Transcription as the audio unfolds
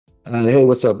Hey,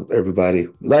 what's up, everybody?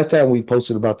 Last time we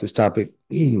posted about this topic,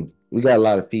 we got a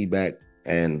lot of feedback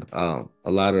and a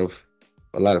lot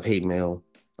of hate mail,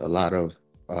 a lot of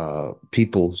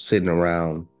people sitting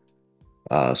around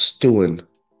stewing,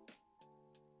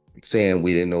 saying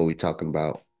we didn't know what we talking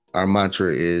about. Our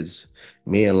mantra is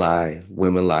men lie,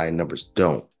 women lie, numbers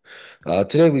don't.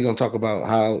 Today we're gonna talk about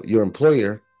how your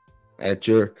employer at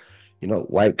your,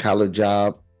 white collar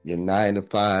job, your 9 to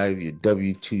 5, your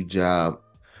W-2 job,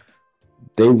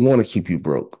 they want to keep you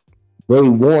broke. They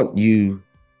want you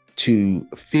to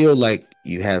feel like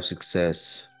you have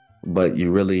success, but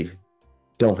you really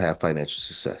don't have financial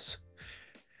success.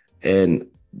 And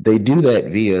they do that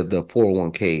via the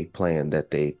 401k plan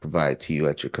that they provide to you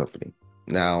at your company.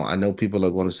 Now, I know people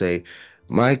are going to say,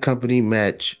 my company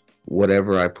match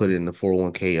whatever I put in the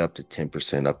 401k up to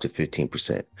 10%, up to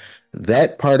 15%.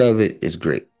 That part of it is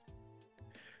great.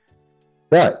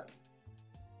 But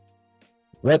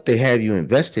what they have you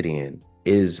invested in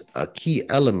is a key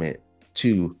element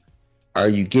to, are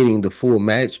you getting the full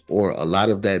match, or a lot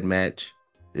of that match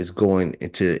is going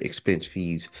into expense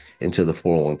fees into the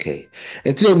 401k?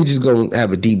 And today we're just going to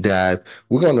have a deep dive.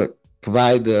 We're going to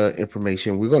provide the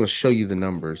information. We're going to show you the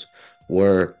numbers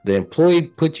where the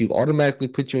employee automatically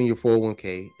put you in your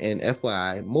 401k. And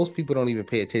FYI, most people don't even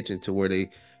pay attention to where the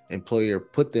employer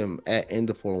put them at in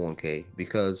the 401k,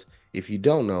 because if you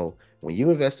don't know, when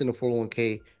you invest in a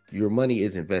 401k, your money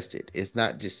is invested. It's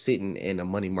not just sitting in a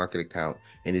money market account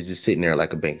and it's just sitting there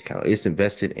like a bank account. It's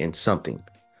invested in something.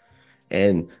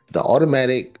 And the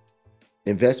automatic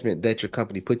investment that your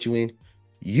company put you in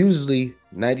usually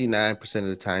 99% of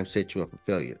the time set you up for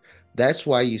failure. That's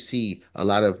why you see a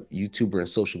lot of YouTuber and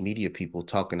social media people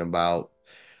talking about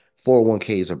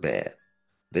 401ks are bad.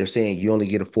 They're saying you only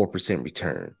get a 4%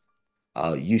 return.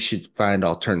 You should find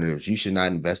alternatives. You should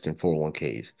not invest in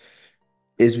 401ks.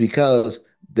 Is because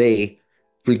they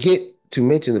forget to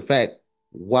mention the fact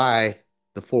why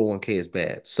the 401k is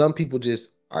bad. Some people just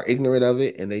are ignorant of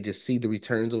it and they just see the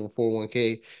returns of a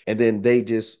 401k and then they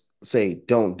just say,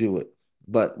 don't do it.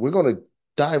 But we're going to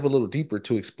dive a little deeper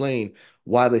to explain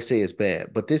why they say it's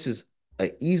bad. But this is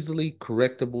an easily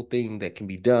correctable thing that can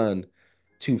be done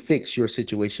to fix your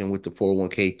situation with the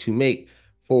 401k to make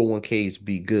 401ks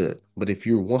be good. But if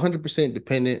you're 100%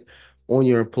 dependent on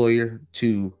your employer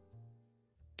to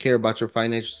care about your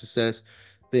financial success,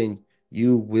 then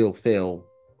you will fail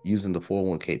using the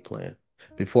 401k plan.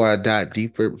 Before I dive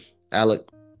deeper, Alec,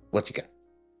 what you got?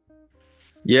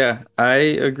 Yeah, I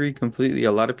agree completely.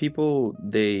 A lot of people,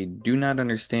 they do not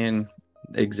understand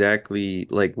exactly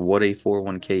like what a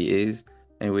 401k is.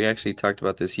 And we actually talked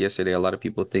about this yesterday. A lot of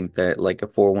people think that like a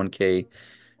 401k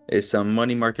is some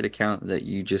money market account that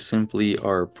you just simply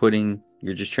are putting,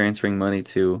 you're just transferring money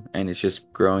to, and it's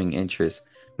just growing interest,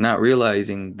 not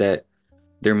realizing that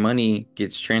their money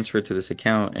gets transferred to this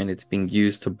account and it's being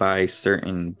used to buy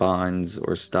certain bonds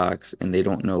or stocks, and they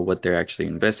don't know what they're actually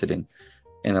invested in.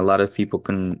 And a lot of people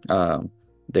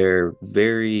they're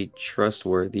very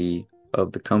trustworthy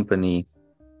of the company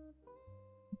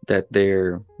that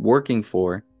they're working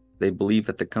for. They believe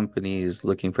that the company is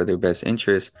looking for their best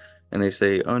interest, and they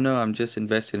say, oh no, I'm just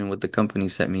invested in what the company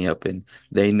set me up in.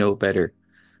 They know better.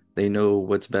 They know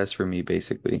what's best for me,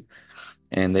 basically.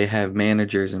 And they have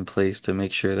managers in place to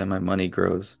make sure that my money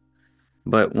grows.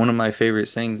 But one of my favorite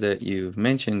sayings that you've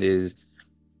mentioned is,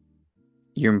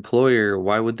 your employer,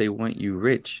 why would they want you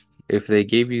rich? If they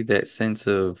gave you that sense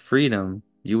of freedom,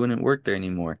 you wouldn't work there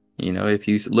anymore. You know, if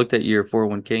you looked at your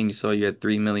 401k and you saw you had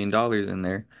 $3 million in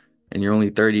there and you're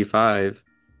only 35,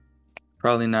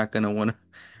 probably not gonna want to,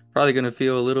 probably gonna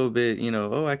feel a little bit,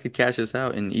 oh, I could cash this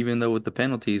out. And even though with the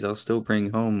penalties, I'll still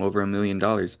bring home over $1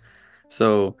 million.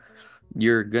 So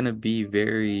you're gonna be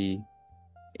very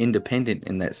independent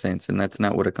in that sense, and that's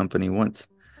not what a company wants.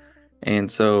 And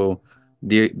so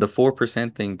the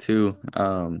 4% thing too,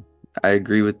 I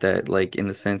agree with that, like in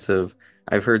the sense of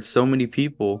I've heard so many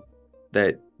people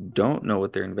that don't know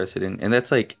what they're invested in. And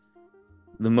that's like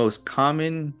the most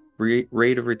common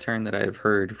rate of return that I've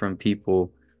heard from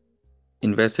people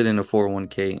invested in a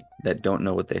 401k that don't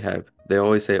know what they have. They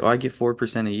always say, "Oh, I get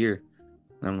 4% a year."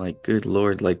 And I'm like, "Good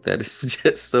Lord, like that is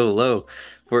just so low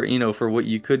for, for what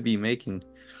you could be making."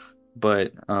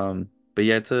 But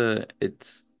yeah,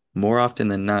 it's more often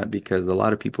than not because a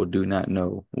lot of people do not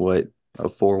know what a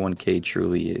 401k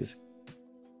truly is.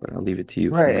 But I'll leave it to you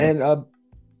from Right, there. and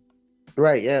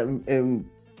right, yeah, and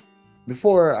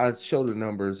before I show the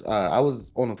numbers, I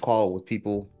was on a call with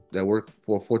people that work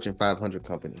for a Fortune 500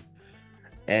 company,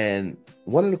 and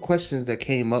one of the questions that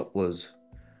came up was,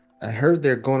 I heard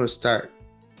they're going to start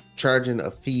charging a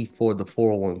fee for the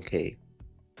 401k.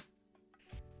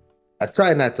 I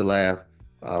try not to laugh,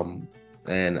 um,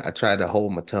 and I try to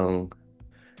hold my tongue.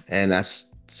 And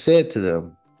said to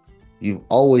them, "You've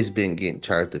always been getting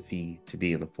charged a fee to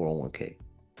be in the 401k.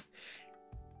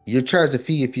 You're charged a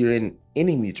fee if you're in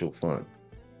any mutual fund.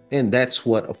 And that's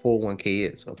what a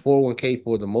 401k is. A 401k,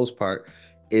 for the most part,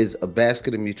 is a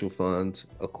basket of mutual funds.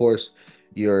 Of course,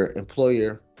 your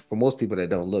employer, for most people that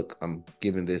don't look, I'm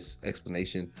giving this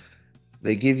explanation.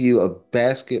 They give you a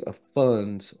basket of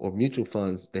funds or mutual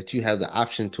funds that you have the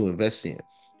option to invest in.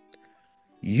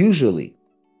 Usually,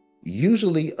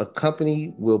 usually a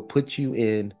company will put you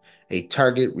in a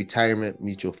target retirement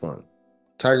mutual fund.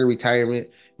 Target retirement,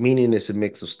 meaning it's a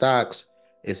mix of stocks,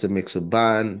 it's a mix of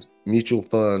bond mutual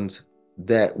funds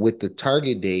that with the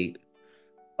target date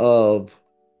of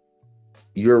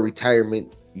your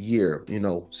retirement year,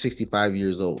 65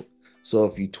 years old. So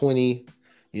if you're 20,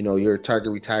 your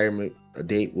target retirement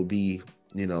date will be,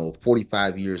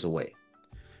 45 years away.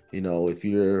 If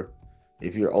you're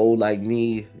old like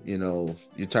me, your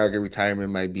target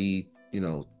retirement might be,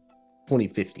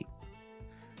 2050.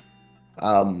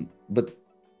 But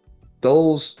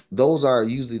those are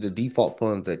usually the default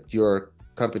funds that your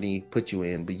company put you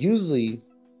in. But usually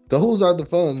those are the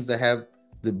funds that have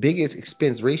the biggest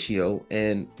expense ratio,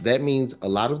 and that means a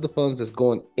lot of the funds that's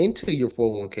going into your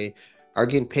 401k are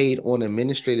getting paid on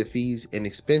administrative fees and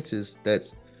expenses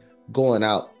that's going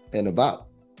out and about.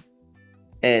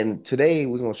 And today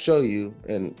we're going to show you,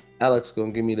 and Alex is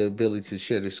going to give me the ability to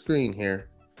share the screen here.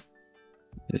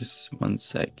 Just 1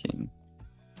 second.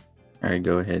 All right,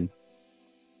 go ahead.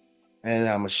 And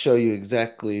I'm going to show you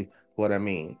exactly what I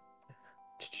mean.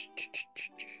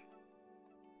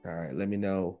 All right, let me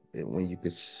know when you can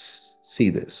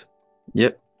see this.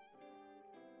 Yep.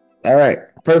 All right,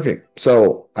 perfect.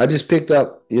 So I just picked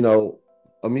up,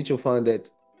 a mutual fund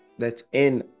that's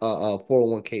in a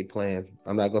 401k plan.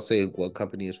 I'm not gonna say what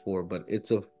company it's for, but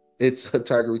it's a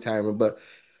target retirement. But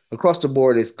across the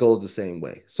board, it goes the same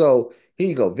way. So here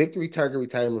you go, Victory Target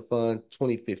Retirement Fund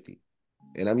 2050,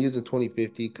 and I'm using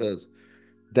 2050 because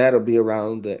that'll be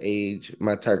around the age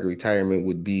my target retirement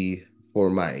would be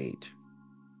for my age.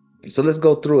 So let's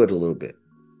go through it a little bit.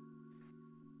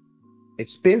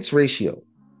 Expense ratio.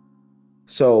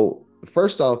 So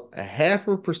first off, a half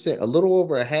a percent, a little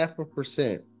over a half a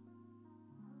percent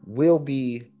will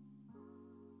be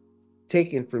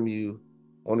taken from you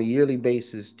on a yearly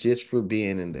basis just for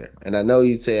being in there. And I know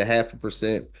you'd say a half a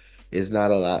percent is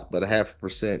not a lot, but a half a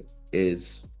percent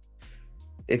is,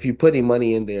 if you're putting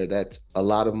money in there, that's a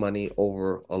lot of money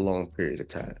over a long period of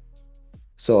time.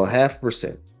 So a half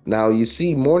percent. Now you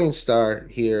see Morningstar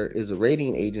here is a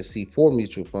rating agency for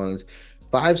mutual funds.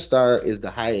 5 star is the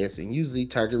highest, and usually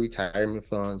target retirement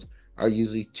funds are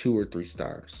usually 2 or 3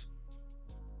 stars.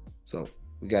 So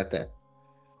we got that.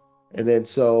 And then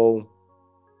so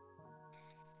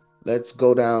let's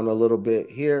go down a little bit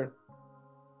here.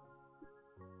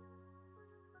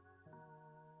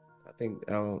 I think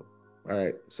all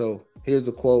right. So here's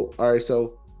the quote. All right,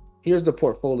 so here's the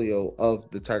portfolio of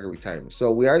the target retirement.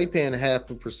 So we already paying a half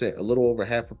a percent, a little over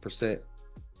half a percent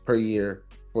per year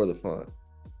for the fund.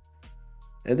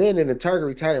 And then in the target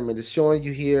retirement, it's showing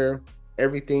you here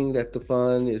everything that the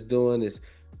fund is doing is,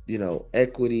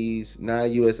 equities,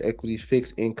 non-US equities,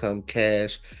 fixed income,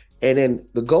 cash. And then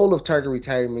the goal of target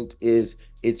retirement is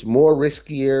it's more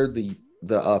riskier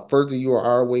the further you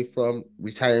are away from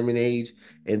retirement age,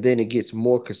 and then it gets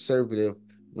more conservative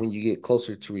when you get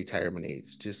closer to retirement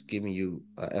age. Just giving you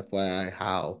a FYI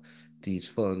how these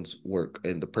funds work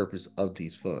and the purpose of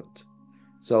these funds.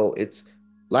 So it's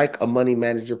like a money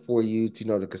manager for you to,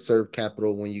 to conserve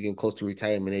capital when you get close to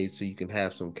retirement age so you can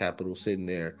have some capital sitting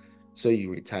there so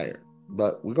you retire.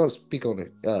 But we're going to speak on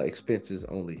the expenses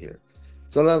only here.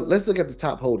 So now let's look at the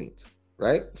top holdings,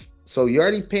 right? So you're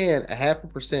already paying a half a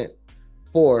percent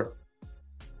for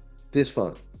this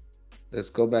fund. Let's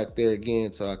go back there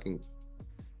again so I can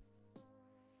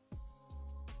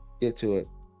get to it.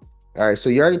 All right, so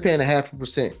you're already paying a half a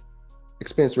percent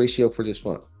expense ratio for this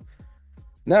fund.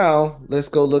 Now, let's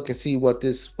go look and see what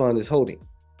this fund is holding.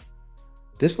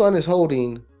 This fund is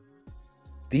holding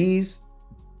these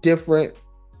different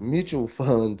mutual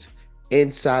funds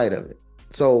inside of it.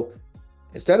 So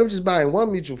instead of just buying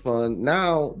one mutual fund,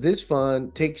 now this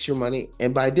fund takes your money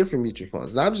and buy different mutual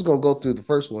funds. Now I'm just going to go through the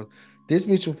first one. This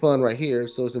mutual fund right here,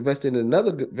 so it's invested in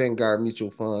another Vanguard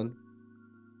mutual fund,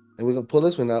 and we're going to pull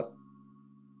this one up.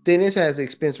 Then this has the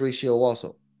expense ratio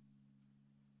also.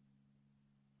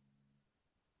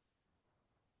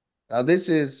 Now this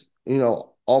is,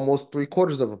 almost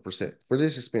 0.75% for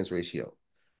this expense ratio.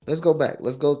 Let's go back.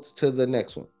 Let's go to the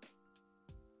next one.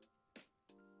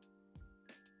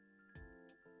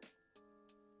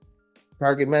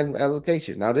 Target management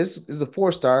allocation. Now, this is a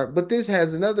 4-star, but this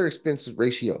has another expense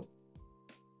ratio.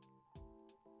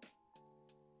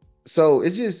 So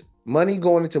it's just money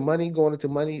going into money, going into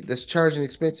money that's charging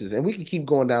expenses. And we can keep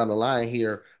going down the line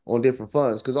here on different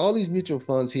funds because all these mutual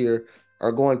funds here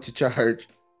are going to charge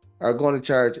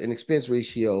an expense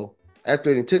ratio.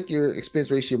 After they took your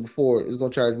expense ratio before, it's going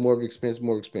to charge more of expense,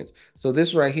 more expense. So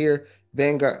this right here,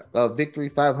 Vanguard Victory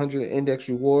 500 Index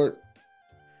Reward,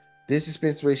 this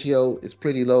expense ratio is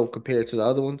pretty low compared to the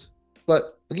other ones.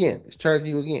 But again, it's charging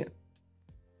you again.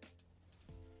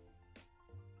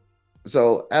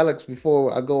 So, Alex,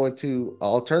 before I go into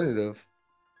alternative,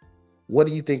 what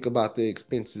do you think about the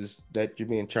expenses that you're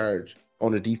being charged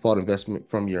on a default investment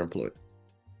from your employer?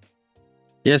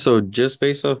 Yeah, so just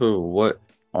based off of what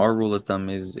our rule of thumb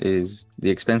is the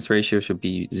expense ratio should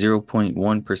be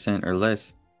 0.1% or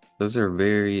less. Those are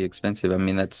very expensive. I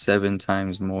mean, that's 7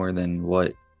 times more than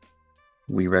what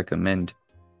we recommend.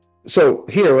 So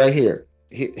here, right here,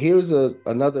 here's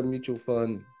another mutual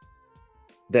fund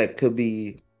that could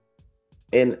be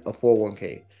in a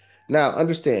 401k. Now,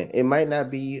 understand, it might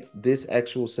not be this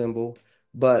actual symbol,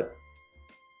 but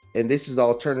and this is the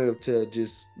alternative to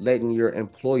just letting your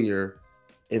employer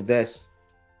invest,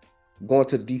 going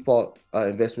to the default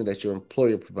investment that your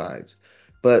employer provides.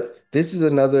 But this is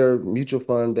another mutual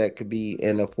fund that could be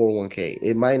in a 401k.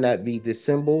 It might not be this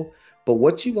symbol, but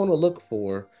what you want to look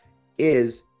for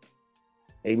is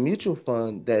a mutual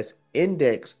fund that's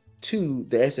indexed to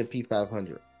the S&P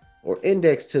 500 or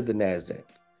indexed to the NASDAQ.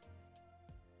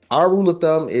 Our rule of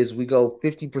thumb is we go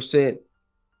 50%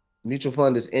 mutual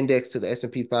fund is indexed to the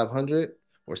S&P 500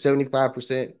 or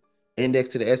 75%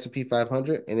 indexed to the S&P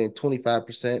 500 and then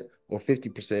 25% or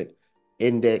 50%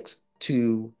 indexed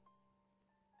to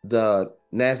the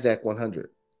NASDAQ 100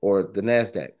 or the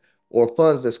NASDAQ or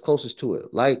funds that's closest to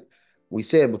it. Like we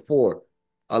said before,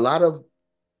 a lot of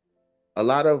a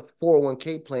lot of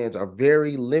 401k plans are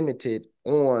very limited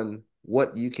on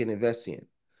what you can invest in.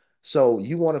 So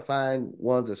you want to find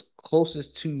ones that's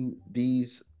closest to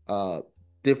these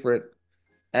different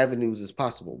avenues as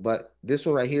possible. But this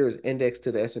one right here is indexed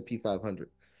to the S&P 500.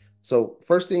 So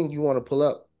first thing you want to pull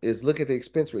up is look at the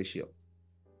expense ratio,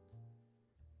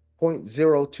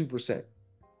 0.02%.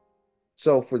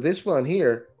 So for this fund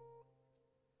here,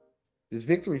 this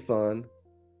Victory Fund,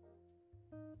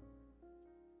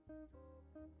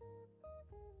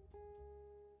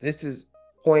 this is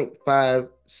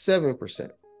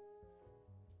 0.57%.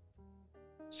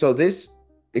 So this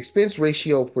expense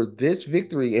ratio for this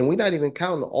Victory, and we're not even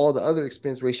counting all the other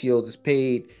expense ratios that's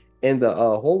paid in the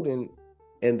holding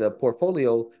in the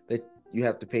portfolio that you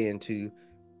have to pay into.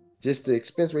 Just the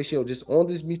expense ratio just on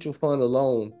this mutual fund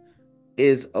alone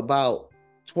is about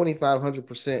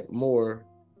 2,500% more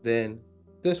than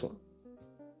this one.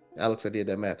 Alex, I did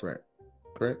that math right,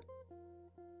 correct?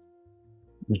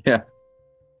 Yeah.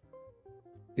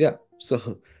 Yeah. So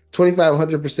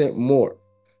 2,500% more.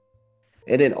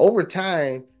 And then over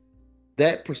time,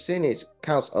 that percentage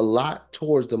counts a lot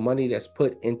towards the money that's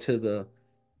put into the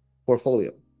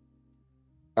portfolio.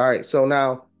 All right. So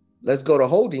now let's go to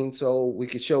holdings so we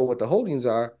can show what the holdings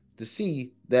are to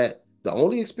see that the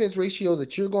only expense ratio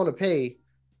that you're going to pay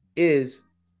is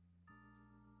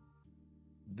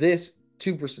this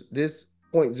 2%, this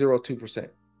 0.02%.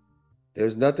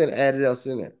 There's nothing added else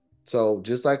in it. So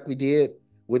just like we did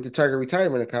with the target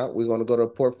retirement account, we're going to go to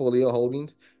portfolio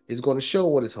holdings. It's going to show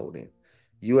what it's holding.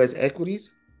 U.S.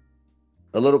 equities,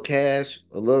 a little cash,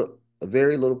 a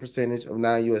very little percentage of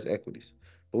non-U.S. equities.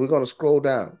 But we're going to scroll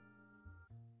down.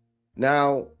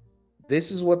 Now,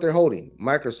 this is what they're holding: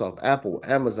 Microsoft, Apple,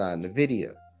 Amazon,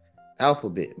 Nvidia,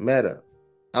 Alphabet, Meta,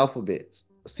 Alphabet,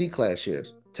 C-class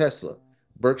shares, Tesla,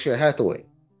 Berkshire Hathaway,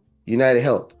 United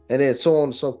Health, and then so on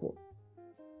and so forth.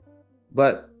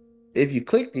 But if you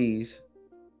click these,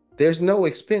 there's no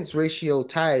expense ratio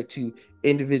tied to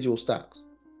individual stocks.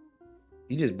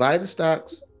 You just buy the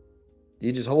stocks,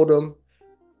 you just hold them,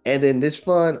 and then this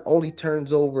fund only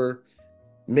turns over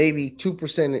maybe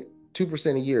 2%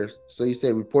 a year. So you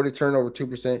say reported turnover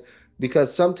 2%,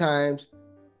 because sometimes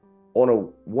on a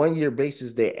 1 year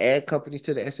basis they add companies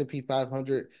to the S&P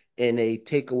 500 and they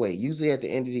take away usually at the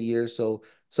end of the year. So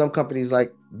some companies,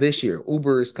 like this year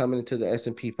Uber is coming into the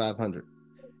S&P 500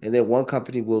 and then one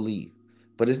company will leave,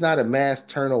 but it's not a mass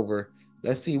turnover.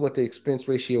 Let's see what the expense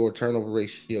ratio or turnover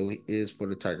ratio is for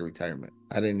the target retirement.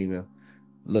 I didn't even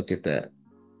look at that.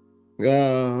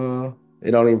 It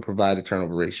don't even provide a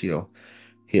turnover ratio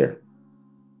here.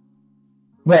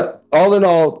 But all in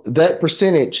all, that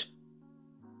percentage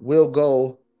will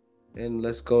go, and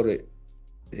let's go to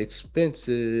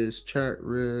expenses, chart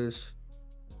risk,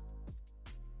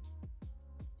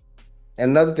 And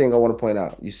another thing I want to point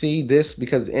out, you see this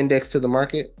because it's indexed to the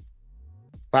market,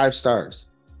 5 stars.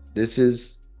 This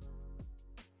is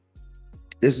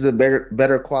this is a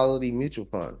better quality mutual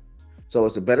fund. So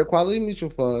it's a better quality mutual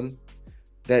fund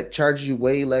that charges you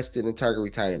way less than a target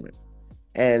retirement.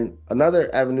 And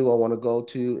another avenue I want to go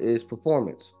to is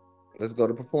performance. Let's go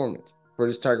to performance for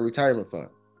this target retirement fund.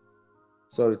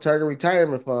 So the target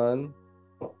retirement fund,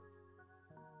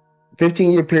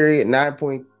 15-year period,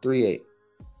 9.38.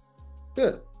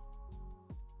 Good.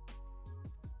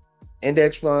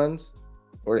 Index funds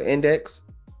or the index,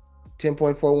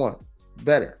 10.41.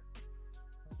 Better.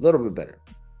 A little bit better.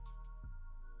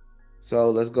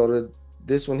 So let's go to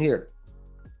this one here.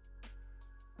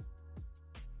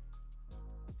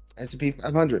 S&P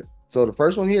 500. So the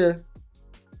first one here,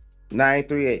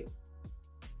 938.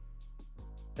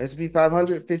 S&P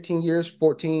 500, 15 years,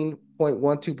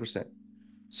 14.12%.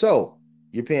 So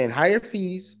you're paying higher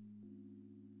fees,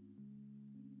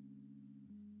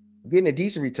 getting a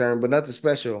decent return, but nothing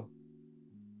special,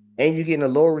 and you're getting a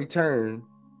lower return.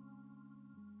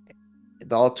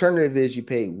 The alternative is you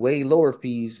pay way lower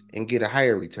fees and get a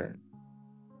higher return.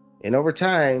 And over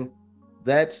time,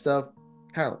 that stuff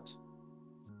counts.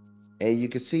 And you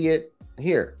can see it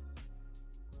here.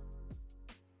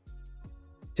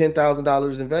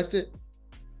 $10,000 invested.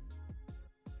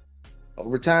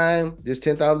 Over time, this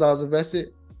 $10,000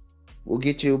 invested will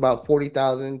get you about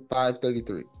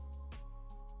 40,533.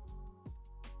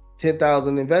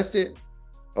 10,000 invested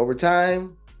over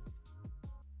time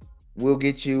will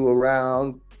get you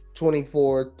around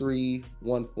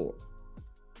 24,314.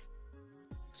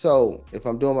 So if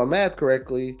I'm doing my math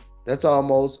correctly, that's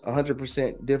almost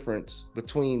 100% difference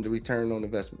between the return on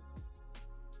investment.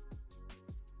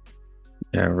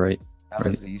 Yeah, right. Alex,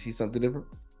 Right. do you see something different?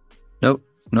 Nope.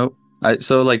 Nope.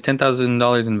 So like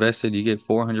 $10,000 invested, you get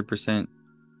 400%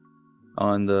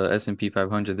 on the S&P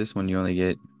 500. This one you only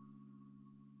get,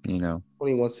 you know,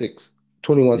 21,6, yeah,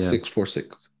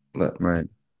 21,646. No, right.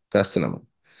 that's the number.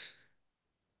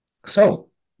 So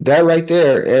that right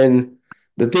there. And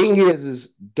the thing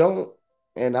is don't,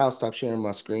 and I'll stop sharing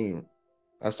my screen.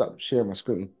 I'll stop sharing my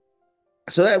screen.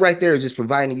 So that right there is just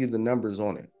providing you the numbers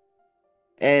on it.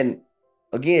 And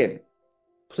again,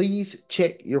 please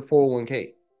check your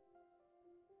 401k.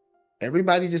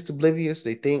 Everybody just oblivious.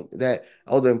 They think that,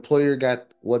 oh, the employer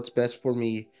got what's best for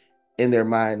me in their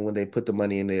mind when they put the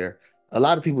money in there. A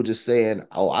lot of people just saying,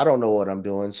 oh, I don't know what I'm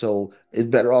doing. So it's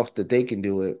better off that they can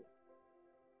do it.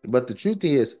 But the truth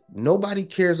is, nobody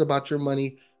cares about your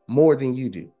money more than you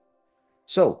do.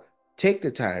 So take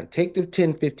the time, take the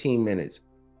 10, 15 minutes,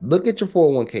 look at your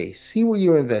 401k, see where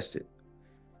you're invested,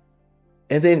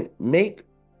 and then make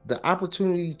the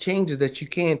opportunity changes that you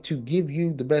can to give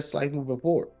you the best life moving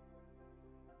forward.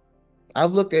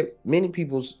 I've looked at many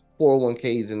people's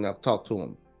 401ks and I've talked to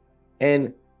them,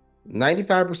 and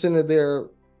 95% of their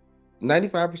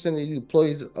 95% of the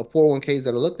employees of 401ks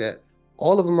that I looked at,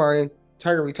 all of them are in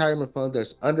target retirement funds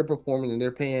that's underperforming and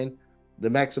they're paying the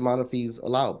max amount of fees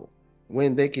allowable.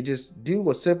 When they could just do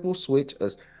a simple switch,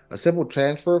 a simple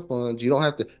transfer of funds. You don't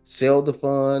have to sell the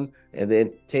fund and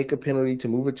then take a penalty to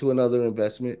move it to another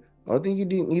investment. The only thing you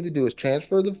need to do is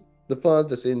transfer the funds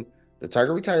that's in the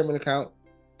target retirement account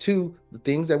to the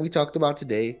things that we talked about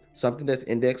today, something that's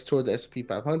indexed towards the S&P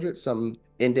 500, something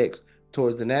indexed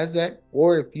towards the Nasdaq,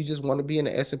 or if you just want to be in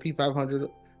the S&P 500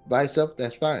 by itself,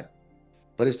 that's fine.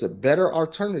 But it's a better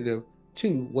alternative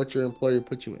to what your employer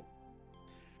put you in.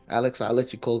 Alex, I'll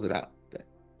let you close it out.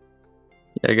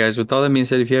 Yeah, guys, with all that being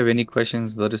said, if you have any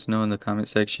questions, let us know in the comment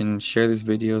section. Share this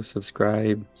video,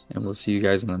 subscribe, and we'll see you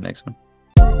guys in the next one.